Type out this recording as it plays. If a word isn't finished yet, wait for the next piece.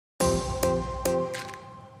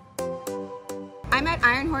at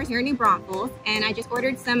Iron Horse here in New Braunfels, and I just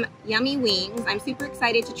ordered some yummy wings. I'm super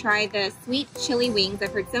excited to try the sweet chili wings.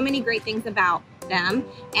 I've heard so many great things about them,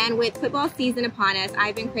 and with football season upon us,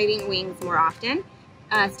 I've been craving wings more often.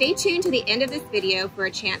 Stay tuned to the end of this video for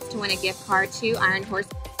a chance to win a gift card to Iron Horse.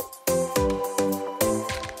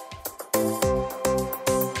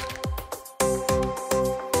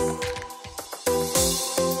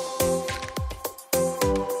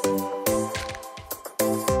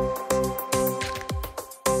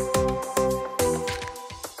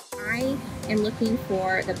 I am looking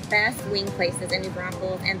for the best wing places in New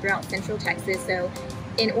Braunfels and throughout Central Texas. So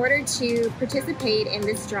in order to participate in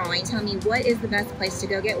this drawing, tell me what is the best place to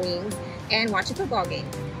go get wings and watch a football game.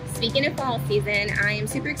 Speaking of fall season, I am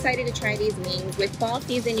super excited to try these wings. With fall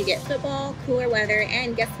season, you get football, cooler weather,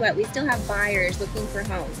 and guess what? We still have buyers looking for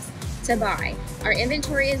homes to buy. Our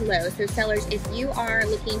inventory is low, so sellers, if you are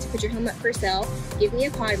looking to put your home up for sale, give me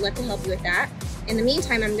a call. I'd love to help you with that. In the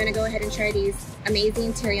meantime, I'm gonna go ahead and try these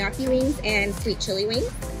amazing teriyaki wings and sweet chili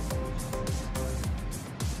wings.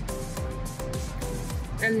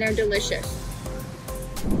 And they're delicious.